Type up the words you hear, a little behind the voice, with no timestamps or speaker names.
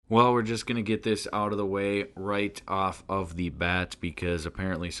Well, we're just going to get this out of the way right off of the bat because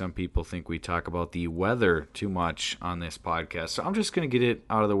apparently some people think we talk about the weather too much on this podcast. So I'm just going to get it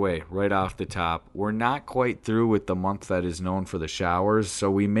out of the way right off the top. We're not quite through with the month that is known for the showers, so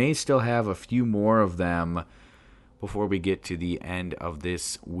we may still have a few more of them before we get to the end of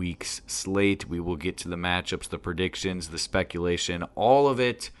this week's slate. We will get to the matchups, the predictions, the speculation, all of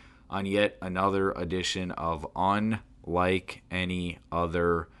it on yet another edition of Unlike Any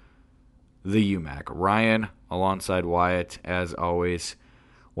Other, the UMAC. Ryan alongside Wyatt, as always.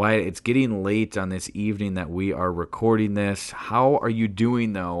 Wyatt, it's getting late on this evening that we are recording this. How are you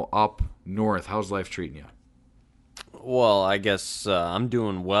doing, though, up north? How's life treating you? Well, I guess I'm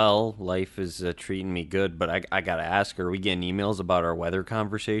doing well. Life is treating me good, but I got to ask, are we getting emails about our weather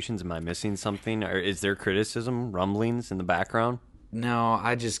conversations? Am I missing something? Or is there criticism, rumblings in the background? No,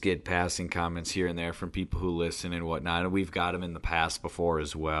 I just get passing comments here and there from people who listen and whatnot, and we've got them in the past before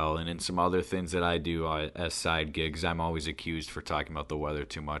as well. And in some other things that I do as side gigs, I'm always accused for talking about the weather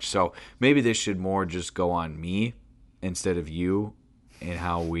too much. So maybe this should more just go on me instead of you and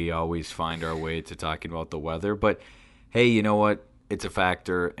how we always find our way to talking about the weather. But hey, you know what? It's a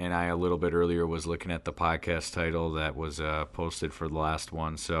factor, and I a little bit earlier was looking at the podcast title that was posted for the last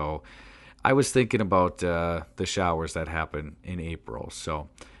one, so I was thinking about the showers that happen in April. So,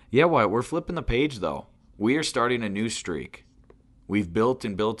 yeah, Wyatt, we're flipping the page, though. We are starting a new streak. We've built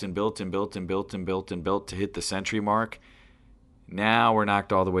and built and built and built and built and built and built to hit the century mark. Now we're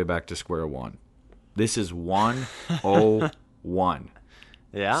knocked all the way back to square one. This is 101.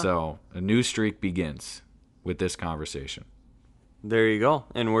 Yeah. So, a new streak begins with this conversation. There you go.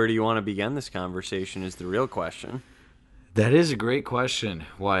 And where do you want to begin this conversation is the real question. That is a great question,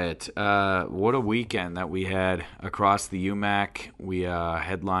 Wyatt. What a weekend that we had across the UMAC. We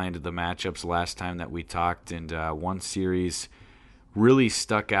headlined the matchups last time that we talked, and one series really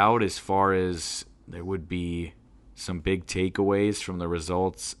stuck out as far as there would be some big takeaways from the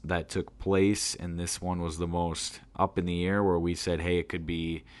results that took place, and this one was the most up in the air where we said, hey, it could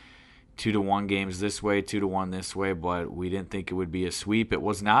be 2-1 games this way, 2-1 this way, but we didn't think it would be a sweep. It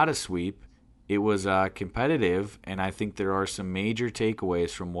was not a sweep. It was competitive, and I think there are some major takeaways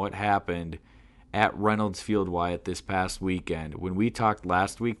from what happened at Reynolds Field, Wyatt, this past weekend. When we talked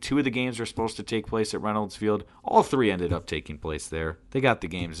last week, 2 of the games were supposed to take place at Reynolds Field. All 3 ended up taking place there. They got the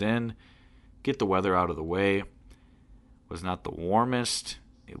games in, get the weather out of the way. It was not the warmest.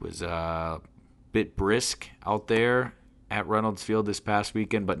 It was a bit brisk out there at Reynolds Field this past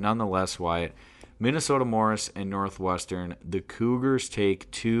weekend, but nonetheless, Wyatt, Minnesota Morris and Northwestern, the Cougars take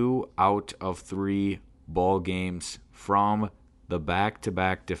 2 out of 3 ball games from the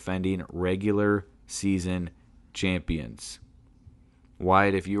back-to-back defending regular season champions.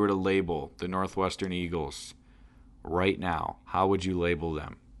 Wyatt, if you were to label the Northwestern Eagles right now, how would you label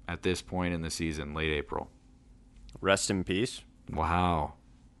them at this point in the season, late April? Rest in peace. Wow.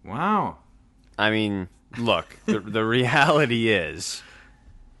 I mean, look, the reality is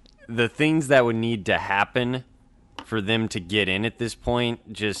the things that would need to happen for them to get in at this point,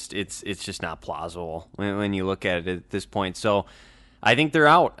 it's just not plausible when you look at it at this point. So I think they're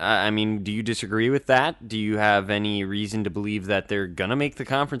out. I mean, do you disagree with that? Do you have any reason to believe that they're going to make the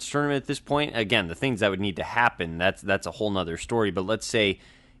conference tournament at this point? Again, the things that would need to happen, that's a whole nother story. But let's say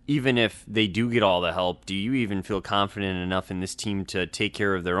even if they do get all the help, do you even feel confident enough in this team to take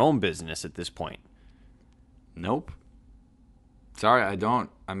care of their own business at this point? Nope. Sorry, I don't.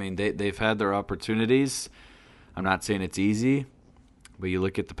 I mean, they've had their opportunities. I'm not saying it's easy, but you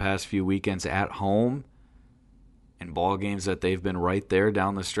look at the past few weekends at home and ball games that they've been right there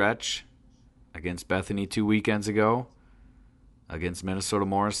down the stretch against Bethany 2 weekends ago, against Minnesota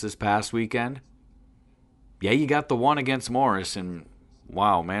Morris this past weekend. Yeah, you got the one against Morris, and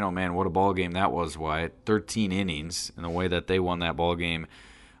wow, man, oh man, what a ball game that was, Wyatt. 13 innings, and the way that they won that ball game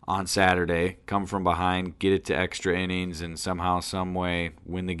on Saturday, come from behind, get it to extra innings, and somehow, some way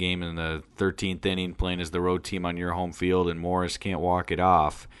win the game in the 13th inning, playing as the road team on your home field, and Morris can't walk it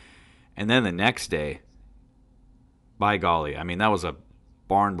off. And then the next day, by golly, I mean, that was a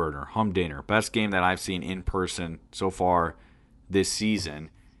barn burner, humdinger, best game that I've seen in person so far this season.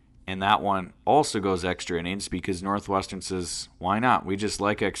 And that one also goes extra innings because Northwestern says, why not? We just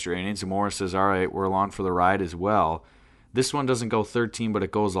like extra innings. And Morris says, all right, we're along for the ride as well. This one doesn't go 13, but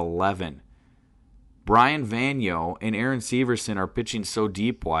it goes 11. Brian Vanyo and Aaron Severson are pitching so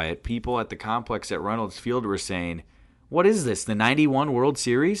deep, Wyatt. People at the complex at Reynolds Field were saying, what is this, the 91 World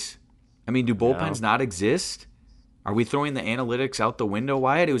Series? I mean, do bullpens not exist? Are we throwing the analytics out the window,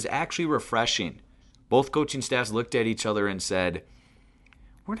 Wyatt? It was actually refreshing. Both coaching staffs looked at each other and said,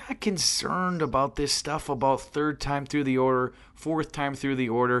 We're not concerned about this stuff about third time through the order, fourth time through the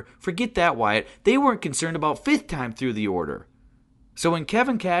order. Forget that, Wyatt. They weren't concerned about fifth time through the order. So when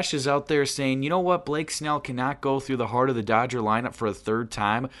Kevin Cash is out there saying, you know what, Blake Snell cannot go through the heart of the Dodger lineup for a third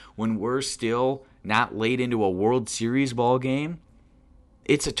time when we're still not late into a World Series ball game,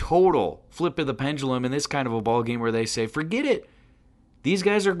 it's a total flip of the pendulum in this kind of a ball game where they say, forget it. These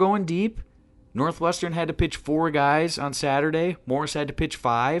guys are going deep. Northwestern had to pitch 4 guys on Saturday. Morris had to pitch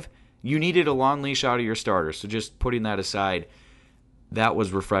 5. You needed a long leash out of your starters. So just putting that aside, that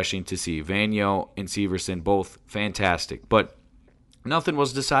was refreshing to see. Vanyo and Severson, both fantastic. But nothing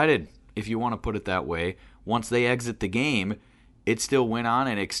was decided, if you want to put it that way. Once they exit the game, it still went on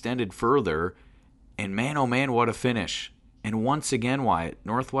and extended further. And man, oh man, what a finish. And once again, Wyatt,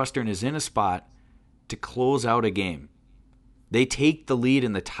 Northwestern is in a spot to close out a game. They take the lead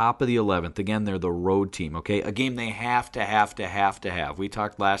in the top of the 11th. Again, they're the road team, okay? A game they have to have. We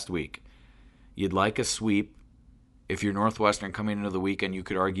talked last week. You'd like a sweep. If you're Northwestern coming into the weekend, you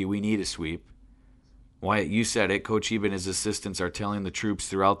could argue we need a sweep. Wyatt, you said it. Coach Ebe and his assistants are telling the troops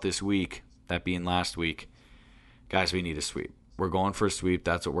throughout this week, that being last week, guys, we need a sweep. We're going for a sweep.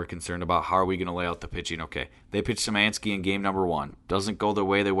 That's what we're concerned about. How are we going to lay out the pitching? Okay, they pitched Szymanski in game number 1. Doesn't go the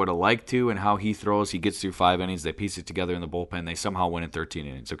way they would have liked to, and how he throws, he gets through 5 innings. They piece it together in the bullpen. They somehow win in 13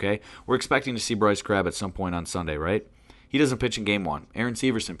 innings, okay? We're expecting to see Bryce Crabb at some point on Sunday, right? He doesn't pitch in game 1. Aaron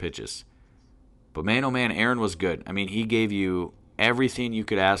Severson pitches. But man, oh man, Aaron was good. I mean, he gave you everything you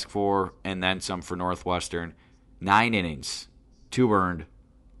could ask for and then some for Northwestern. 9 innings, 2 earned.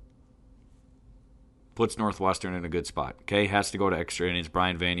 Puts Northwestern in a good spot. Okay, has to go to extra innings.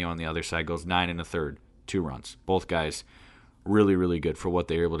 Brian Vanyo on the other side goes 9 1/3, 2 runs. Both guys really, really good for what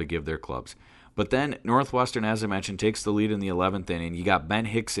they were able to give their clubs. But then Northwestern, as I mentioned, takes the lead in the 11th inning. You got Ben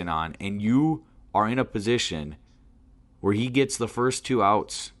Hickson on, and you are in a position where he gets the first 2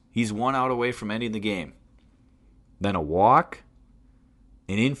 outs. He's 1 out away from ending the game. Then a walk,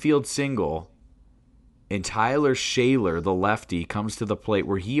 an infield single, and Tyler Shaler, the lefty, comes to the plate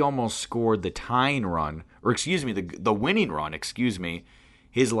where he almost scored the tying run, or excuse me, the winning run,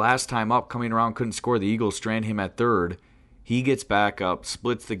 His last time up, coming around, couldn't score. The Eagles strand him at third. He gets back up,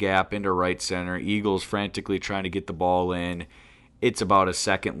 splits the gap into right center. Eagles frantically trying to get the ball in. It's about a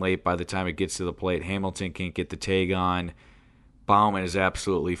second late by the time it gets to the plate. Hamilton can't get the tag on. Bauman is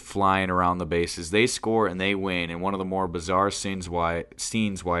absolutely flying around the bases. They score and they win. And one of the more bizarre scenes, where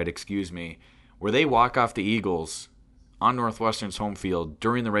they walk off the Eagles on Northwestern's home field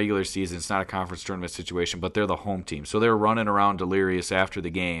during the regular season. It's not a conference tournament situation, but they're the home team. So they're running around delirious after the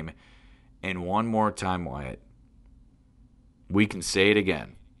game. And one more time, Wyatt, we can say it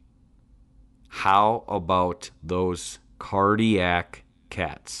again. How about those cardiac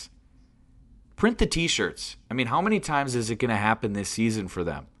cats? Print the T-shirts. I mean, how many times is it going to happen this season for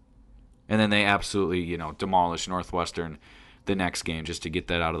them? And then they absolutely, demolish Northwestern the next game, just to get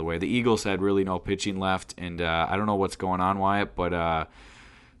that out of the way. The Eagles had really no pitching left, and I don't know what's going on, Wyatt, but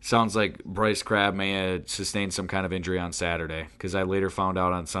sounds like Bryce Crabb may have sustained some kind of injury on Saturday, because I later found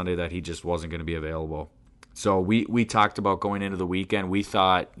out on Sunday that he just wasn't going to be available. So we talked about going into the weekend. We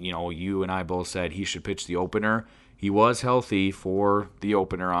thought, you and I both said he should pitch the opener. He was healthy for the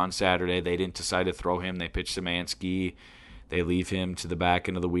opener on Saturday. They didn't decide to throw him. They pitched Szymanski. They leave him to the back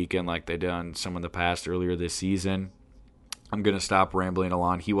end of the weekend like they done some in the past earlier this season. I'm going to stop rambling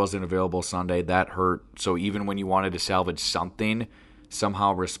along. He wasn't available Sunday. That hurt. So even when you wanted to salvage something,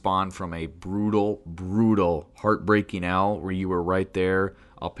 somehow respond from a brutal, heartbreaking L where you were right there,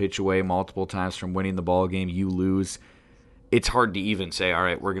 I'll pitch away multiple times from winning the ball game, you lose. It's hard to even say, all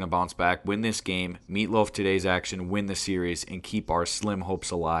right, we're going to bounce back, win this game, Meatloaf today's action, win the series, and keep our slim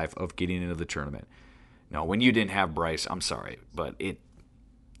hopes alive of getting into the tournament. No, when you didn't have Bryce, I'm sorry, but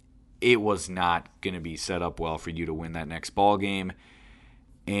it was not going to be set up well for you to win that next ball game,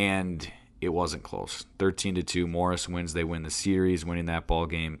 and it wasn't close. 13-2, Morris wins. They win the series, winning that ball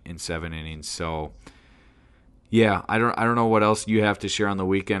game in 7 innings. So, yeah, I don't know what else you have to share on the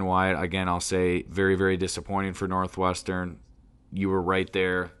weekend, Wyatt. Again, I'll say very, very disappointing for Northwestern. You were right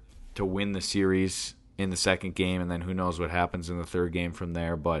there to win the series in the second game, and then who knows what happens in the third game from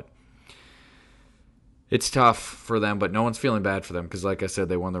there. But it's tough for them, but no one's feeling bad for them because, like I said,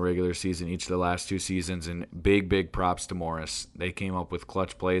 they won the regular season each of the last 2 seasons, and big props to Morris. They came up with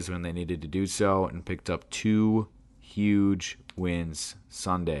clutch plays when they needed to do so and picked up 2 huge wins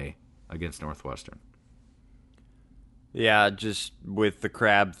Sunday against Northwestern. Yeah, just with the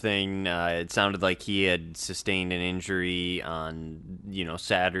Crabb thing, it sounded like he had sustained an injury on,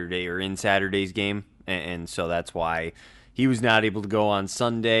 Saturday or in Saturday's game, and so that's why he was not able to go on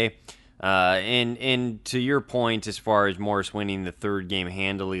Sunday. And to your point, as far as Morris winning the third game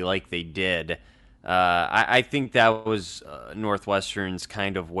handily like they did, I think that was Northwestern's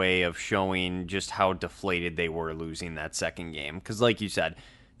kind of way of showing just how deflated they were losing that second game. Because like you said,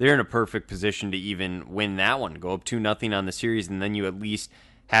 they're in a perfect position to even win that one, go up 2-0 on the series, and then you at least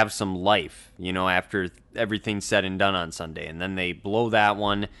have some life, after everything's said and done on Sunday. And then they blow that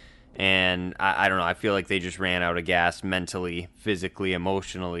one, and I don't know, I feel like they just ran out of gas mentally, physically,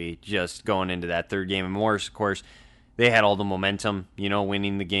 emotionally, just going into that third game. And Morris, of course, they had all the momentum,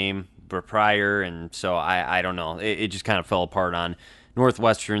 winning the game prior, and so I don't know. It just kind of fell apart on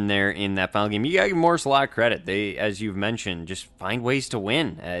Northwestern there in that final game. You got to give Morris a lot of credit. They, as you've mentioned, just find ways to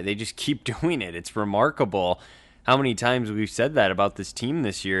win. They just keep doing it. It's remarkable how many times we've said that about this team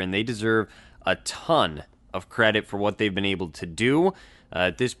this year, and they deserve a ton of credit for what they've been able to do.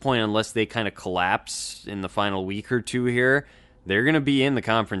 At this point, unless they kind of collapse in the final week or two here, they're going to be in the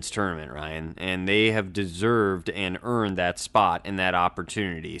conference tournament, Ryan, and they have deserved and earned that spot and that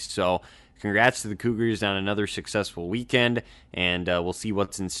opportunity. So congrats to the Cougars on another successful weekend, and we'll see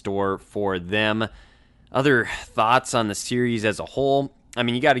what's in store for them. Other thoughts on the series as a whole? I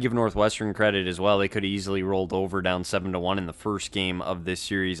mean, you got to give Northwestern credit as well. They could have easily rolled over down 7-1 in the first game of this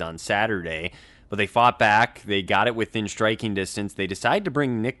series on Saturday, but they fought back. They got it within striking distance. They decided to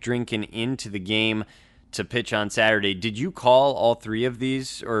bring Nick Drinkin into the game to pitch on Saturday. Did you call all three of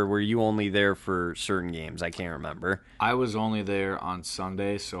these, or were you only there for certain games? I can't remember. I was only there on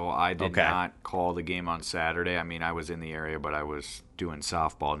Sunday, so I did not call the game on Saturday. I mean, I was in the area, but I was doing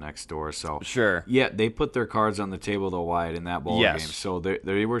softball next door. So sure. Yeah, they put their cards on the table, though, Wyatt, in that bowl game. So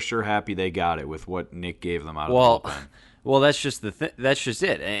they were sure happy they got it with what Nick gave them out of the bullpen. Well, that's just that's just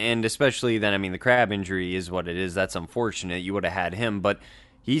it. And especially then, I mean, the Crab injury is what it is. That's unfortunate. You would have had him, but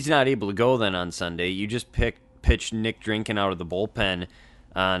he's not able to go then on Sunday. You just pitched Nick Drinkin out of the bullpen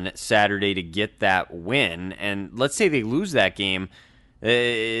on Saturday to get that win. And let's say they lose that game,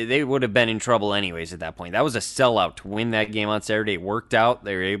 they would have been in trouble anyways at that point. That was a sellout to win that game on Saturday. It worked out.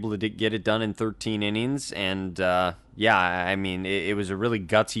 They were able to get it done in 13 innings. And, I mean, it was a really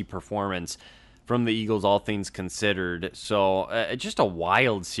gutsy performance from the Eagles, all things considered. So just a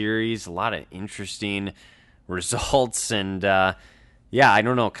wild series, a lot of interesting results, and I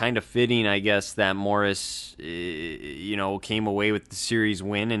don't know, kind of fitting, I guess, that Morris, came away with the series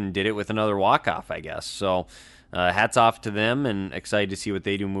win and did it with another walk-off, I guess. So hats off to them, and excited to see what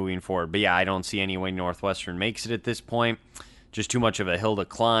they do moving forward. But yeah, I don't see any way Northwestern makes it at this point. Just too much of a hill to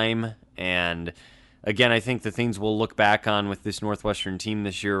climb, and again, I think the things we'll look back on with this Northwestern team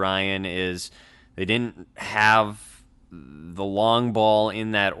this year, Ryan, is they didn't have the long ball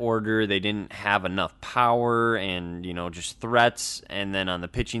in that order. They didn't have enough power and, just threats. And then on the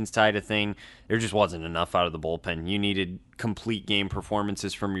pitching side of thing, there just wasn't enough out of the bullpen. You needed complete game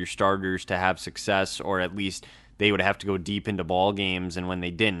performances from your starters to have success, or at least they would have to go deep into ball games. And when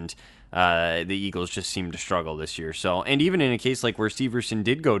they didn't, the Eagles just seemed to struggle this year. So, and even in a case like where Severson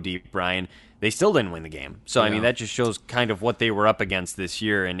did go deep, Brian, they still didn't win the game. So, I mean, that just shows kind of what they were up against this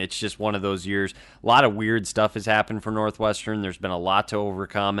year, and it's just one of those years. A lot of weird stuff has happened for Northwestern. There's been a lot to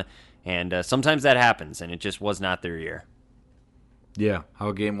overcome, and sometimes that happens, and it just was not their year. Yeah,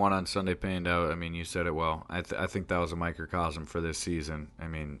 how Game 1 on Sunday panned out, I mean, you said it well. I think that was a microcosm for this season. I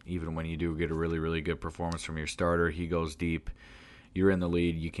mean, even when you do get a really, really good performance from your starter, he goes deep, you're in the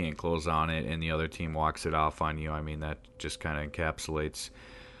lead, you can't close on it, and the other team walks it off on you. I mean, that just kind of encapsulates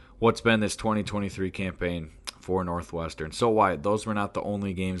what's been this 2023 campaign for Northwestern. So, Wyatt, those were not the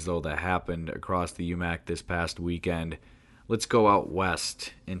only games, though, that happened across the UMAC this past weekend. Let's go out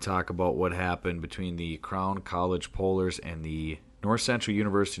west and talk about what happened between the Crown College Polars and the North Central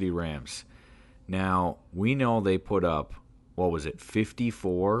University Rams. Now, we know they put up,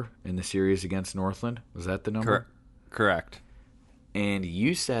 54 in the series against Northland? Was that the number? Correct. And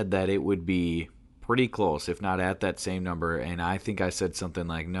you said that it would be pretty close, if not at that same number, and I think I said something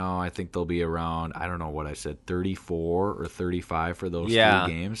like, no, I think they'll be around, I don't know what I said, 34 or 35 for those 3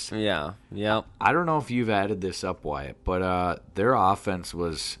 games. Yeah, yep. I don't know if you've added this up, Wyatt, but their offense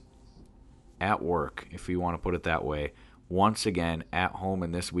was at work, if you want to put it that way, once again at home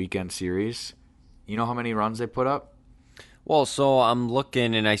in this weekend series. You know how many runs they put up? Well, so I'm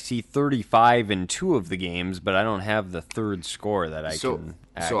looking, and I see 35 in 2 of the games, but I don't have the third score that I can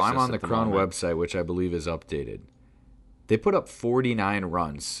access. So I'm on the Crown moment. website, which I believe is updated. They put up 49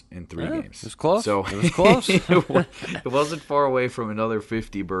 runs in 3 games. It was close. So it was close. It wasn't far away from another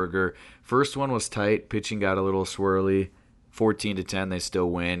 50-burger. First one was tight. Pitching got a little swirly. 14-10, they still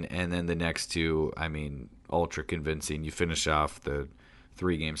win. And then the next 2, I mean, ultra convincing. You finish off the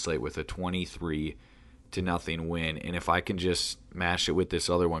 3-game slate with a 23-10 to nothing win. And if I can just mash it with this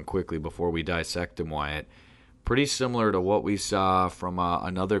other one quickly before we dissect them, Wyatt, pretty similar to what we saw from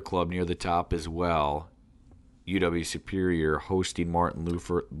another club near the top as well. UW Superior hosting Martin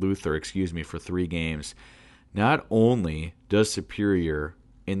Luther, for 3 games. Not only does Superior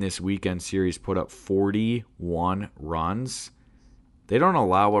in this weekend series put up 41 runs, they don't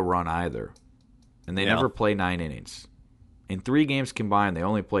allow a run either. And they never play 9 innings. In 3 games combined, they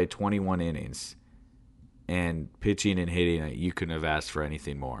only play 21 innings. And pitching and hitting, you couldn't have asked for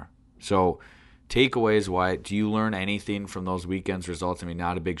anything more. So, takeaways, Wyatt, do you learn anything from those weekend's results? I mean,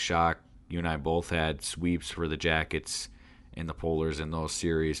 not a big shock. You and I both had sweeps for the Jackets and the Polars in those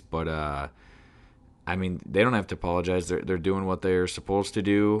series. But, I mean, they don't have to apologize. They're doing what they're supposed to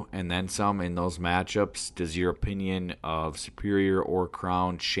do, and then some in those matchups. Does your opinion of Superior or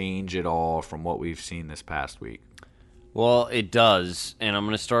Crown change at all from what we've seen this past week? Well, it does, and I'm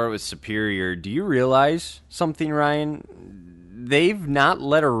going to start with Superior. Do you realize something, Ryan? They've not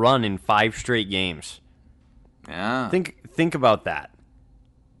let a run in 5 straight games. Yeah. Think about that.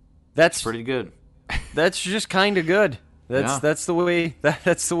 That's pretty good. That's just kind of good. That's the way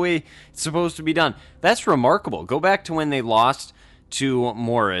it's supposed to be done. That's remarkable. Go back to when they lost to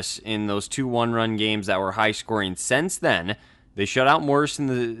Morris in those 2 one-run games that were high scoring. Since then, they shut out Morris in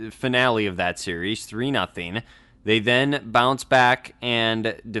the finale of that series, 3-0. They then bounce back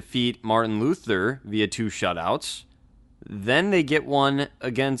and defeat Martin Luther via 2 shutouts. Then they get one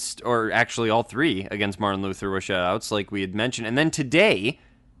against, or actually all 3 against Martin Luther with shutouts, like we had mentioned. And then today,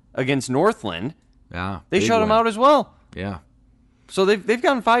 against Northland, they shut them out as well. Yeah. So they've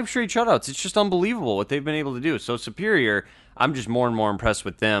gotten 5 straight shutouts. It's just unbelievable what they've been able to do. So Superior, I'm just more and more impressed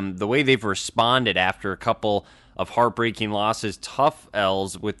with them. The way they've responded after a couple of heartbreaking losses, tough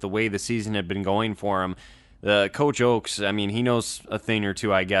L's with the way the season had been going for them. Coach Oakes, I mean, he knows a thing or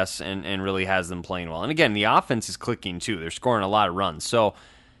two, I guess, and really has them playing well. And again, the offense is clicking too. They're scoring a lot of runs. So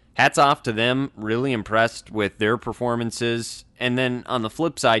hats off to them. Really impressed with their performances. And then on the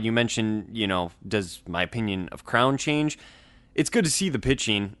flip side, you mentioned, does my opinion of Crown change? It's good to see the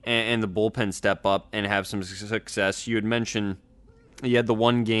pitching and the bullpen step up and have some success. You had mentioned you had the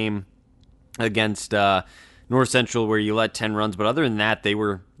one game against North Central where you let 10 runs, but other than that, they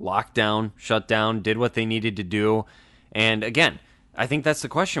were locked down, shut down, did what they needed to do. And again, I think that's the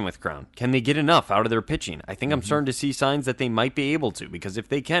question with Crown. Can they get enough out of their pitching? I think I'm starting to see signs that they might be able to, because if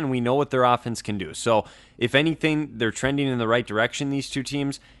they can, we know what their offense can do. So if anything, they're trending in the right direction, these 2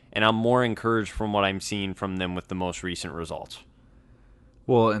 teams, and I'm more encouraged from what I'm seeing from them with the most recent results.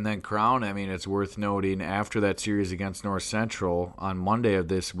 Well, and then Crown, I mean, it's worth noting, after that series against North Central, on Monday of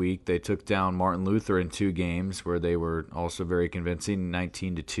this week, they took down Martin Luther in 2 games where they were also very convincing,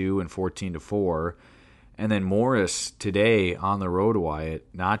 19-2 and 14-4. And then Morris today on the road, Wyatt,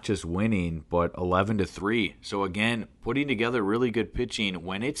 not just winning, but 11-3. So again, putting together really good pitching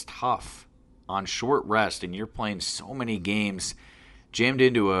when it's tough on short rest and you're playing so many games jammed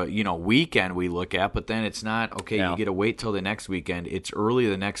into a weekend we look at, but then it's not you get to wait till the next weekend. It's early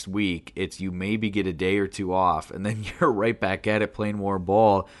the next week. It's you maybe get a day or 2 off, and then you're right back at it playing more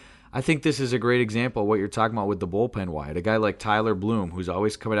ball. I think this is a great example of what you're talking about with the bullpen, Wyatt. A guy like Tyler Bloom, who's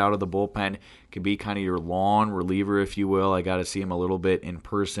always coming out of the bullpen, can be kind of your lawn reliever, if you will. I got to see him a little bit in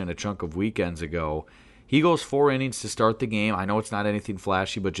person a chunk of weekends ago. He goes 4 innings to start the game. I know it's not anything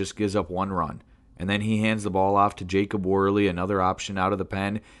flashy, but just gives up 1 run. And then he hands the ball off to Jacob Worley, another option out of the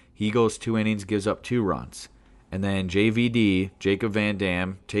pen. He goes 2 innings, gives up 2 runs. And then JVD, Jacob Van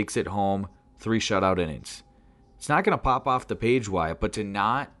Dam, takes it home, 3 shutout innings. It's not going to pop off the page, Wyatt, but to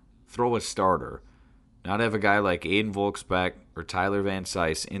not throw a starter, not have a guy like Aiden Volksbeck or Tyler Van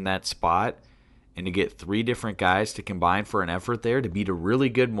Cise in that spot, and to get 3 different guys to combine for an effort there to beat a really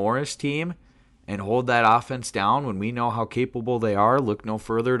good Morris team and hold that offense down when we know how capable they are. Look no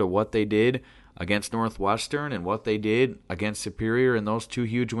further to what they did against Northwestern and what they did against Superior in those 2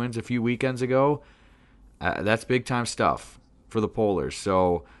 huge wins a few weekends ago. That's big-time stuff for the Polars.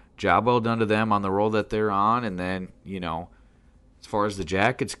 So job well done to them on the role that they're on. And then, as far as the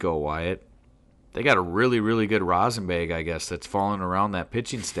Jackets go, Wyatt, they got a really, really good rosin bag, I guess, that's falling around that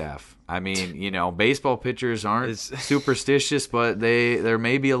pitching staff. I mean, baseball pitchers aren't superstitious, but they're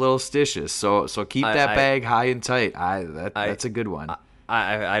maybe a little stitious. So keep that bag high and tight. That's a good one.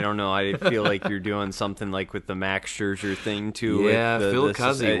 I don't know. I feel like you're doing something like with the Max Scherzer thing too. Yeah, Phil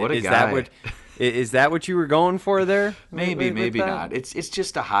Cuzzy, what a guy. Is that what you were going for there? Maybe not. It's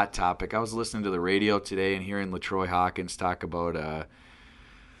just a hot topic. I was listening to the radio today and hearing LaTroy Hawkins talk about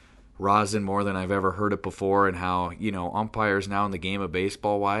rosin more than I've ever heard it before, and how umpires now in the game of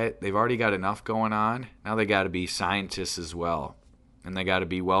baseball, Wyatt, they've already got enough going on. Now they got to be scientists as well. and they got to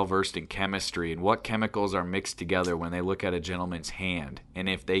be well versed in chemistry and what chemicals are mixed together when they look at a gentleman's hand, and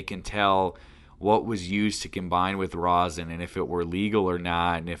if they can tell what was used to combine with rosin, and if it were legal or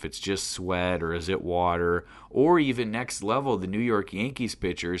not, and if it's just sweat or is it water, or even next level, the New York Yankees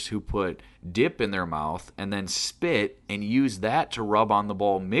pitchers who put dip in their mouth and then spit and use that to rub on the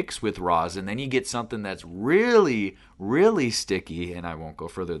ball mixed with rosin. Then you get something that's really, really sticky, and I won't go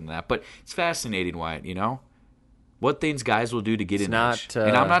further than that, but it's fascinating, Wyatt, what things guys will do to get in edge.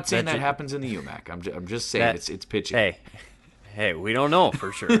 And I'm not saying that happens in the UMAC. I'm just saying it's pitching. Hey, we don't know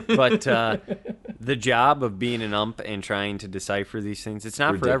for sure. But the job of being an ump and trying to decipher these things, it's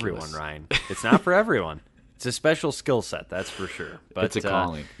not Ridiculous. for everyone, Ryan. It's not for everyone. It's a special skill set, that's for sure. But it's a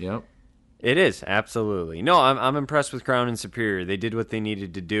calling, yep. It is, absolutely. No, I'm impressed with Crown and Superior. They did what they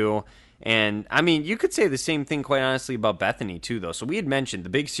needed to do. And, I mean, you could say the same thing, quite honestly, about Bethany, too, though. So we had mentioned the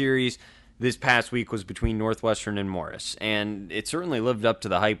big series this past week was between Northwestern and Morris, and it certainly lived up to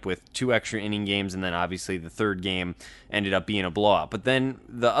the hype with 2 extra inning games, and then obviously the third game ended up being a blowout. But then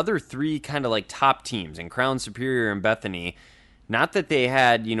the other 3 kind of like top teams, in Crown, Superior, and Bethany, not that they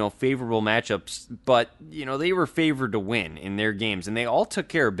had, favorable matchups, but, they were favored to win in their games, and they all took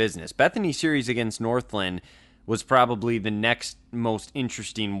care of business. Bethany series against Northland was probably the next most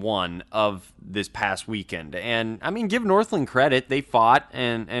interesting one of this past weekend. And, I mean, give Northland credit. They fought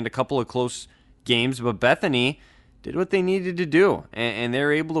and a couple of close games, but Bethany did what they needed to do, and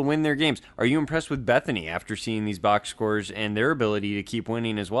they're able to win their games. Are you impressed with Bethany after seeing these box scores and their ability to keep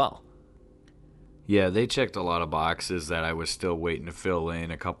winning as well? Yeah, they checked a lot of boxes that I was still waiting to fill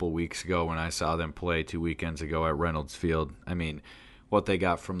in a couple weeks ago when I saw them play 2 weekends ago at Reynolds Field. I mean, what they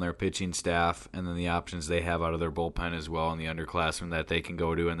got from their pitching staff, and then the options they have out of their bullpen as well, and the underclassmen that they can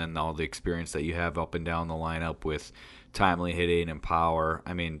go to, and then all the experience that you have up and down the lineup with timely hitting and power.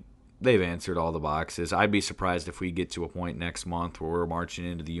 I mean, they've answered all the boxes. I'd be surprised if we get to a point next month where we're marching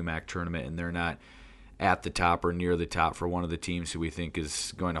into the UMAC tournament and they're not at the top or near the top for one of the teams who we think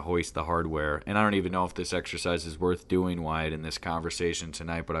is going to hoist the hardware. And I don't even know if this exercise is worth doing, Wyatt, in this conversation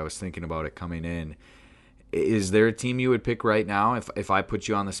tonight, but I was thinking about it coming in. Is there a team you would pick right now if I put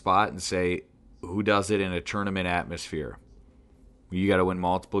you on the spot and say, who does it in a tournament atmosphere? You got to win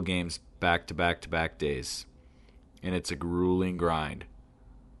multiple games back-to-back-to-back days, and it's a grueling grind,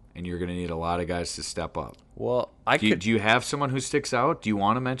 and you're going to need a lot of guys to step up. Well, do you have someone who sticks out? Do you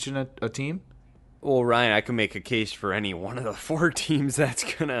want to mention a team? Well, Ryan, I could make a case for any one of the 4 teams that's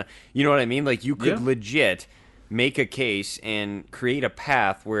going to, you know what I mean? Like, you could legit make a case and create a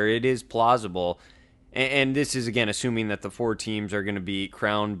path where it is plausible. And this is, again, assuming that the 4 teams are going to be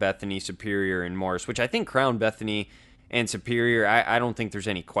Crown, Bethany, Superior, and Morris, which I think Crown, Bethany, and Superior, I don't think there's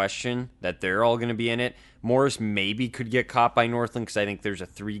any question that they're all going to be in it. Morris maybe could get caught by Northland because I think there's a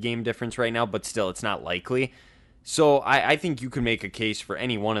 3-game difference right now, but still, it's not likely. So I think you can make a case for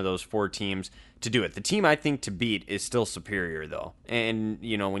any one of those 4 teams to do it. The team I think to beat is still Superior, though. And,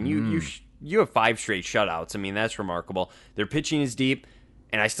 when you have 5 straight shutouts, I mean, that's remarkable. Their pitching is deep.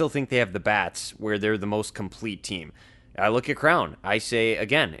 And I still think they have the bats where they're the most complete team. I look at Crown. I say,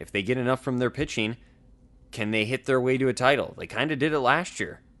 again, if they get enough from their pitching, can they hit their way to a title? They kind of did it last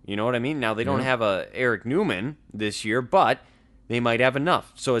year. You know what I mean? Now, they don't have a Eric Newman this year, but they might have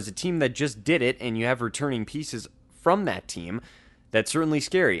enough. So as a team that just did it and you have returning pieces from that team, that's certainly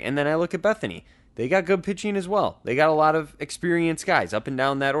scary. And then I look at Bethany. They got good pitching as well. They got a lot of experienced guys up and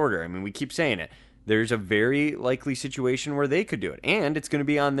down that order. I mean, we keep saying it. There's a very likely situation where they could do it. And it's going to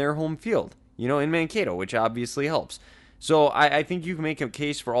be on their home field, in Mankato, which obviously helps. So I think you can make a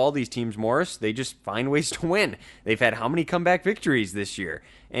case for all these teams, Morris. They just find ways to win. They've had how many comeback victories this year?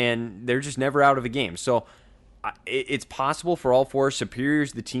 And they're just never out of a game. So it's possible for all 4.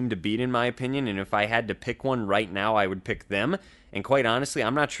 Superior's the team to beat, in my opinion. And if I had to pick one right now, I would pick them. And quite honestly,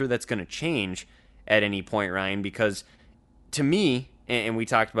 I'm not sure that's going to change at any point, Ryan, because to me, and we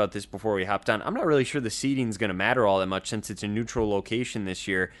talked about this before we hopped on, I'm not really sure the seeding is going to matter all that much since it's a neutral location this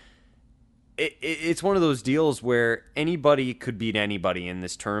year. It's one of those deals where anybody could beat anybody in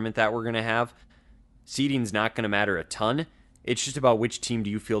this tournament that we're going to have. Seeding's not going to matter a ton. It's just about which team do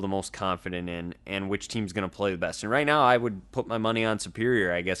you feel the most confident in and which team's going to play the best. And right now, I would put my money on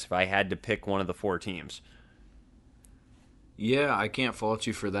Superior, I guess, if I had to pick one of the 4 teams. Yeah, I can't fault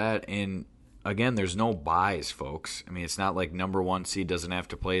you for that. And again, there's no buys, folks. I mean, it's not like number 1 seed doesn't have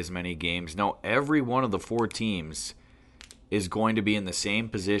to play as many games. No, every one of the 4 teams is going to be in the same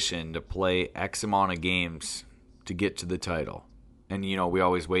position to play X amount of games to get to the title. And, we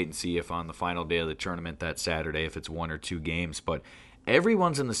always wait and see if on the final day of the tournament that Saturday, if it's 1 or 2 games. But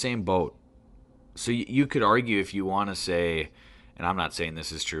everyone's in the same boat. So you could argue if you want to say, and I'm not saying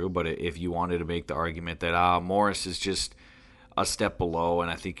this is true, but if you wanted to make the argument that Morris is just a step below, and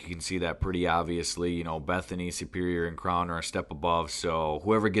I think you can see that pretty obviously. Bethany, Superior, and Crown are a step above, so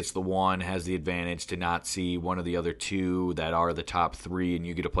whoever gets the 1 has the advantage to not see one of the other 2 that are the top 3, and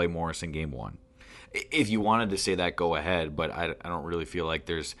you get to play Morrison game 1. If you wanted to say that, go ahead, but I don't really feel like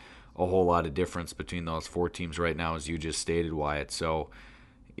there's a whole lot of difference between those 4 teams right now, as you just stated, Wyatt. So,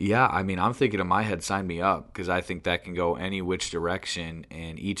 yeah, I mean, I'm thinking in my head, sign me up, because I think that can go any which direction,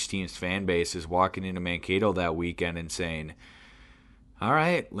 and each team's fan base is walking into Mankato that weekend and saying, all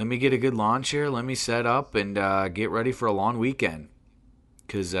right, let me get a good lawn chair, let me set up, and get ready for a long weekend,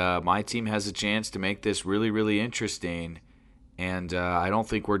 because my team has a chance to make this really, really interesting, and I don't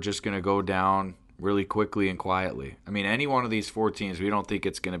think we're just going to go down really quickly and quietly. I mean, any one of these 4 teams, we don't think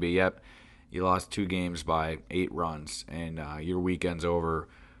it's going to be, yep, you lost 2 games by 8 runs, and your weekend's over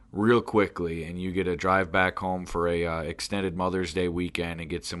real quickly, and you get to drive back home for a extended Mother's Day weekend and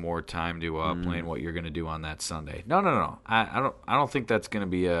get some more time to plan what you're going to do on that Sunday. No. I don't think that's going to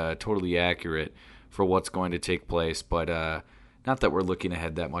be totally accurate for what's going to take place, but not that we're looking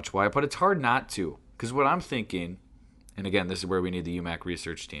ahead that much, Wyatt, but it's hard not to, because what I'm thinking, and again, this is where we need the UMAC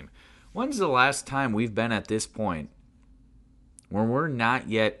research team. When's the last time we've been at this point when we're not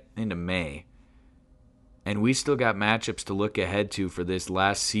yet into May and we still got matchups to look ahead to for this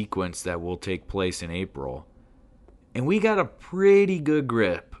last sequence that will take place in April, and we got a pretty good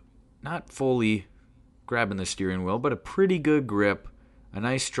grip, not fully grabbing the steering wheel, but a pretty good grip, a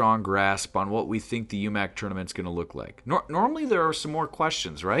nice strong grasp on what we think the UMAC tournament's going to look like. Normally there are some more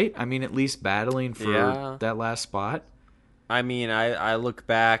questions, right? I mean, at least battling for that last spot. I mean, I look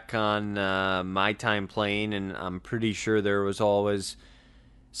back on my time playing, and I'm pretty sure there was always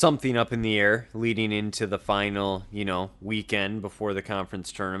something up in the air leading into the final, weekend before the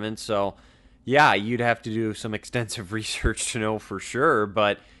conference tournament. So, yeah, you'd have to do some extensive research to know for sure.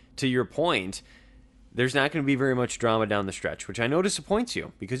 But to your point, there's not going to be very much drama down the stretch, which I know disappoints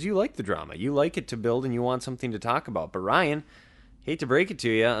you because you like the drama. You like it to build and you want something to talk about. But Ryan, hate to break it to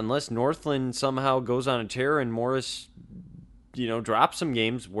you, unless Northland somehow goes on a tear and Morris, drops some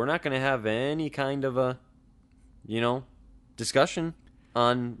games, we're not going to have any kind of a, discussion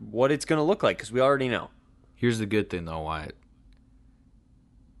on what it's going to look like because we already know. Here's the good thing, though, Wyatt.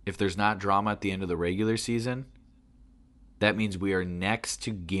 If there's not drama at the end of the regular season, that means we are next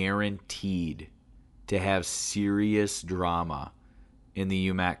to guaranteed to have serious drama in the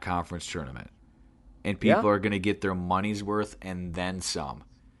UMAC conference tournament. And people are going to get their money's worth and then some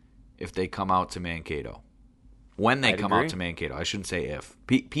if they come out to Mankato. When they come out to Mankato. I shouldn't say if.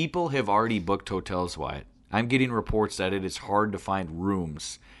 People have already booked hotels, Wyatt. I'm getting reports that it is hard to find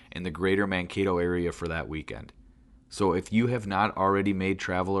rooms in the greater Mankato area for that weekend. So if you have not already made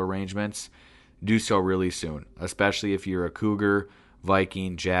travel arrangements, do so really soon, especially if you're a Cougar,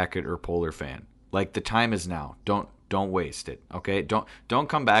 Viking, Jacket, or Polar fan. Like, the time is now. Don't waste it, okay? Don't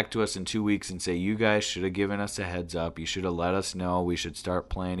come back to us in 2 weeks and say, you guys should have given us a heads up. You should have let us know. We should start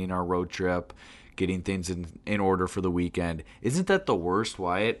planning our road trip, getting things in order for the weekend. Isn't that the worst,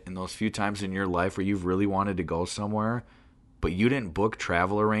 Wyatt, in those few times in your life where you've really wanted to go somewhere, but you didn't book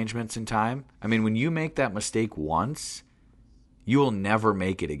travel arrangements in time? I mean, when you make that mistake once, you will never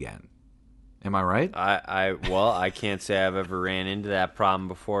make it again. Am I right? I can't say I've ever ran into that problem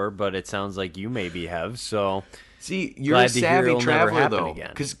before, but it sounds like you maybe have, so... See, you're a savvy traveler, though,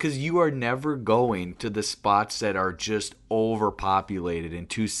 because you are never going to the spots that are just overpopulated and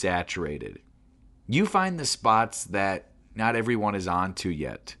too saturated. You find the spots that not everyone is on to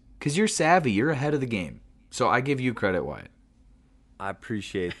yet, because you're savvy. You're ahead of the game. So I give you credit, Wyatt. I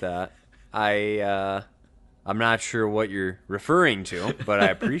appreciate that. I'm not sure what you're referring to, but I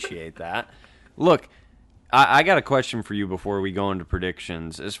appreciate that. Look, I got a question for you before we go into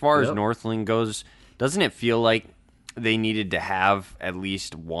predictions. As far as Northland goes, doesn't it feel like they needed to have at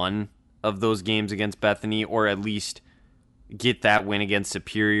least one of those games against Bethany, or at least get that win against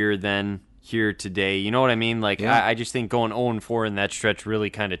Superior then here today? You know what I mean? Like, I just think going 0-4 in that stretch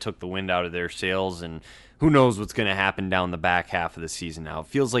really kind of took the wind out of their sails, and who knows what's going to happen down the back half of the season now. It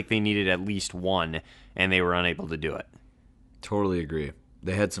feels like they needed at least one, and they were unable to do it. Totally agree.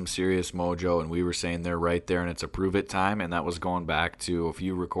 They had some serious mojo, and we were saying they're right there, and it's a prove-it time, and that was going back to a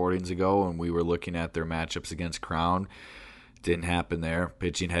few recordings ago, and we were looking at their matchups against Crown. Didn't happen there.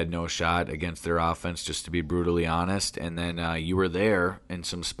 Pitching had no shot against their offense, just to be brutally honest. And then you were there in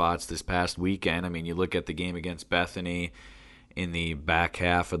some spots this past weekend. I mean, you look at the game against Bethany in the back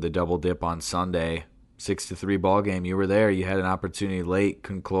half of the double dip on Sunday, 6-3 ball game. You were there. You had an opportunity late,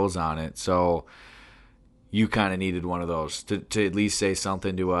 couldn't close on it. So you kind of needed one of those to at least say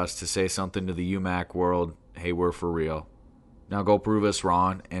something to us, to say something to the UMAC world. Hey, we're for real. Now go prove us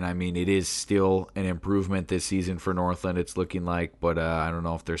wrong. And, I mean, it is still an improvement this season for Northland, it's looking like. But I don't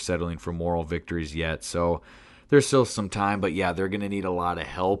know if they're settling for moral victories yet. So there's still some time. But, yeah, they're going to need a lot of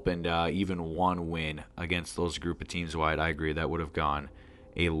help. And even one win against those group of teams, Wyatt, I agree, that would have gone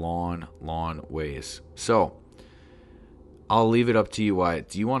a long, long ways. So I'll leave it up to you, Wyatt.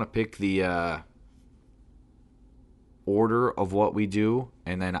 Do you want to pick the order of what we do,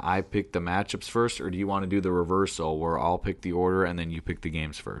 and then I pick the matchups first, or do you want to do the reversal where I'll pick the order and then you pick the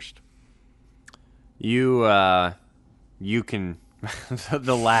games first? You can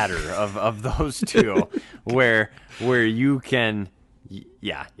the latter of those two, where you can,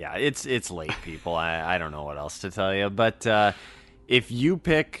 yeah. It's late, people. I don't know what else to tell you, but if you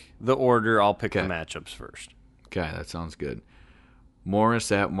pick the order, I'll pick the matchups first. Okay, that sounds good.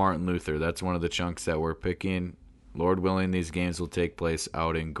 Morris at Martin Luther. That's one of the chunks that we're picking. Lord willing, these games will take place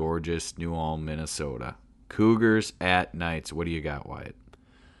out in gorgeous New Ulm, Minnesota. Cougars at Knights. What do you got, Wyatt?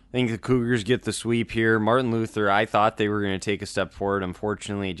 I think the Cougars get the sweep here. Martin Luther, I thought they were going to take a step forward.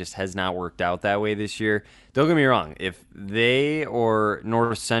 Unfortunately, it just has not worked out that way this year. Don't get me wrong. If they or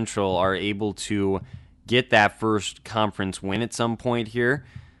North Central are able to get that first conference win at some point here,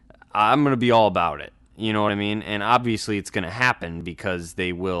 I'm going to be all about it. You know what I mean? And obviously it's going to happen because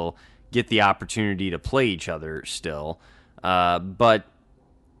they will get the opportunity to play each other still. But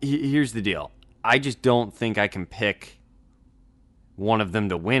here's the deal. I just don't think I can pick one of them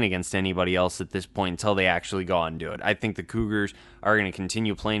to win against anybody else at this point until they actually go out and do it. I think the Cougars are going to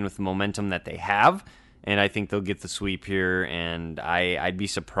continue playing with the momentum that they have, and I think they'll get the sweep here, and I'd be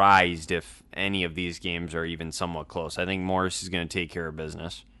surprised if any of these games are even somewhat close. I think Morris is going to take care of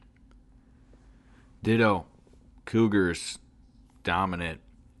business. Ditto. Cougars dominant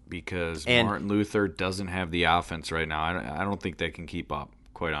because Martin Luther doesn't have the offense right now. I don't think they can keep up,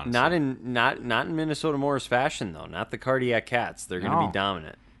 quite honestly. Not in Minnesota Morris fashion, though. Not the Cardiac Cats. They're going to be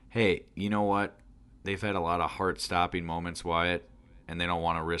dominant. Hey, you know what? They've had a lot of heart-stopping moments, Wyatt, and they don't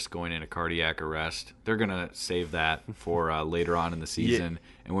want to risk going into cardiac arrest. They're going to save that for later on in the season.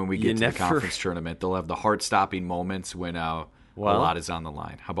 And when we get to the conference tournament, they'll have the heart-stopping moments when a lot is on the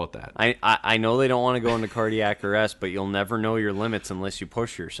line. How about that? I know they don't want to go into cardiac arrest, but you'll never know your limits unless you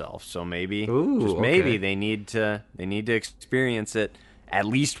push yourself. So maybe, maybe they need to experience it at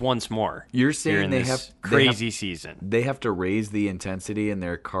least once more. You're saying they have crazy season. They have to raise the intensity in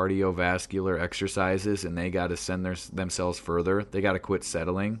their cardiovascular exercises, and they got to send themselves further. They got to quit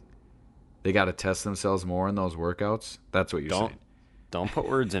settling. They got to test themselves more in those workouts. That's what you're saying. Don't put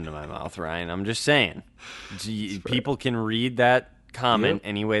words into my mouth, Ryan. I'm just saying. People can read that comment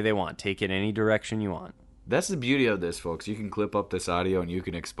any way they want. Take it any direction you want. That's the beauty of this, folks. You can clip up this audio and you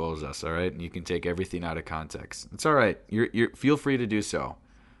can expose us, all right? And you can take everything out of context. It's all right. You're feel free to do so.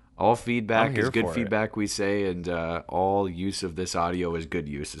 All feedback is good feedback, we say, and all use of this audio is good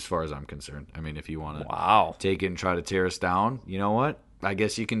use as far as I'm concerned. I mean, if you want to take it and try to tear us down, you know what? I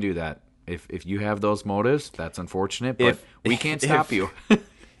guess you can do that. If you have those motives, that's unfortunate, but we can't stop you.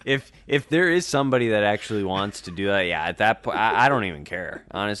 If there is somebody that actually wants to do that, at that point, I don't even care.